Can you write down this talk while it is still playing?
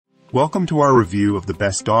Welcome to our review of the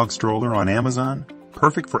best dog stroller on Amazon,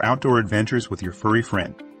 perfect for outdoor adventures with your furry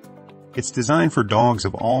friend. It's designed for dogs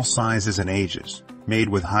of all sizes and ages, made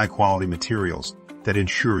with high-quality materials that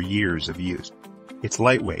ensure years of use. It's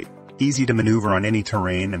lightweight, easy to maneuver on any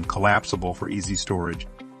terrain, and collapsible for easy storage.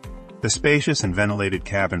 The spacious and ventilated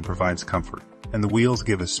cabin provides comfort, and the wheels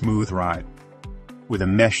give a smooth ride. With a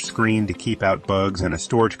mesh screen to keep out bugs and a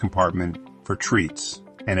storage compartment for treats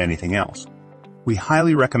and anything else. We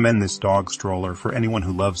highly recommend this dog stroller for anyone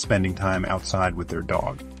who loves spending time outside with their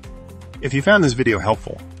dog. If you found this video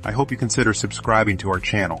helpful, I hope you consider subscribing to our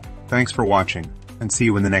channel. Thanks for watching, and see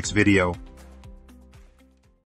you in the next video.